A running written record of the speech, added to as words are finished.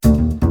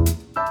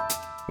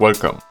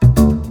Welcome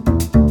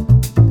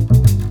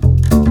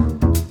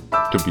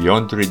to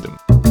Beyond Rhythm.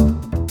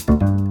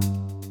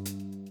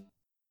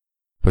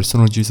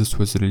 Personal Jesus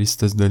was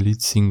released as the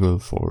lead single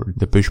for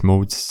Depeche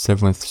Mode's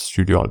 7th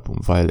studio album,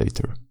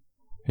 Violator.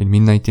 In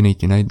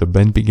mid-1989, the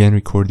band began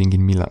recording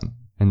in Milan,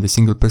 and the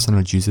single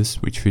Personal Jesus,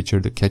 which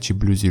featured a catchy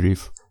bluesy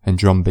riff and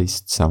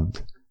drum-based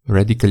sound,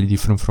 radically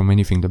different from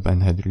anything the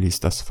band had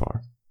released thus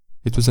far.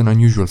 It was an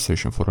unusual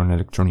session for an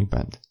electronic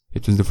band.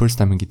 It was the first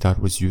time a guitar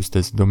was used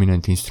as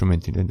dominant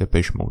instrument in a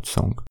Depeche Mode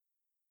song.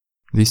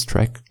 This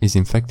track is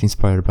in fact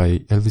inspired by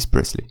Elvis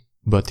Presley,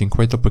 but in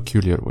quite a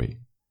peculiar way.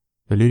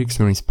 The lyrics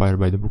were inspired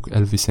by the book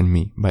Elvis and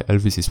Me by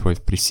Elvis's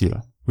wife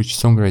Priscilla, which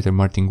songwriter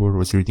Martin Gore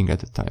was reading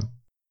at the time.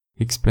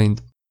 He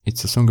explained,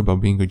 "It's a song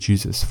about being a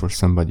Jesus for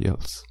somebody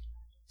else,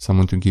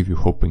 someone to give you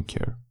hope and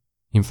care."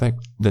 In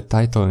fact, the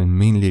title and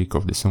main lyric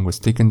of the song was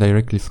taken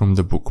directly from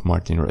the book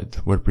Martin read,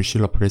 where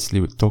Priscilla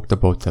Presley talked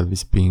about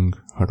Elvis being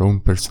her own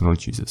personal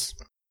Jesus.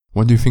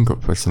 What do you think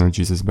of Personal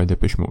Jesus by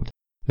Depeche Mode?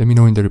 Let me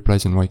know in the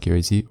replies on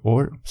YKYZ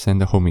or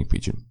send a homing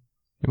pigeon.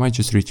 You might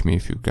just reach me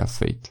if you got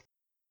faith.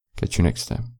 Catch you next time.